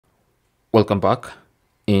Welcome back.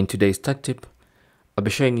 In today's tech tip, I'll be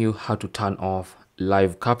showing you how to turn off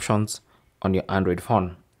live captions on your Android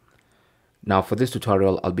phone. Now for this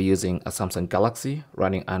tutorial, I'll be using a Samsung Galaxy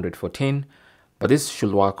running Android 14, but this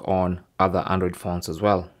should work on other Android phones as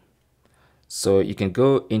well. So you can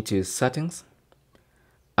go into settings.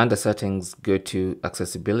 Under settings, go to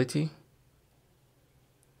accessibility.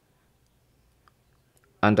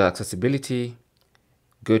 Under accessibility,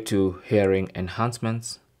 go to hearing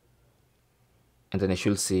enhancements. And then you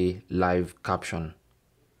should see live caption.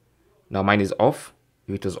 Now mine is off.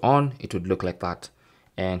 If it was on, it would look like that.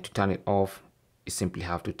 And to turn it off, you simply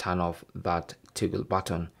have to turn off that toggle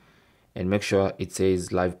button and make sure it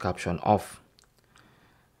says live caption off.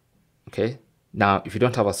 Okay. Now, if you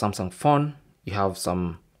don't have a Samsung phone, you have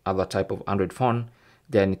some other type of Android phone,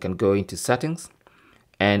 then you can go into settings,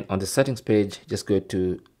 and on the settings page, just go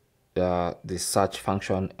to the search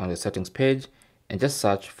function on the settings page and just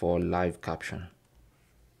search for live caption.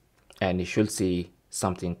 And you should see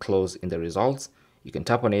something close in the results. You can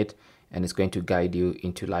tap on it and it's going to guide you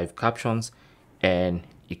into live captions, and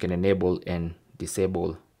you can enable and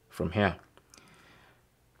disable from here.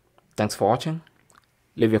 Thanks for watching.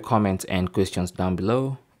 Leave your comments and questions down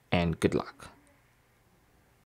below, and good luck.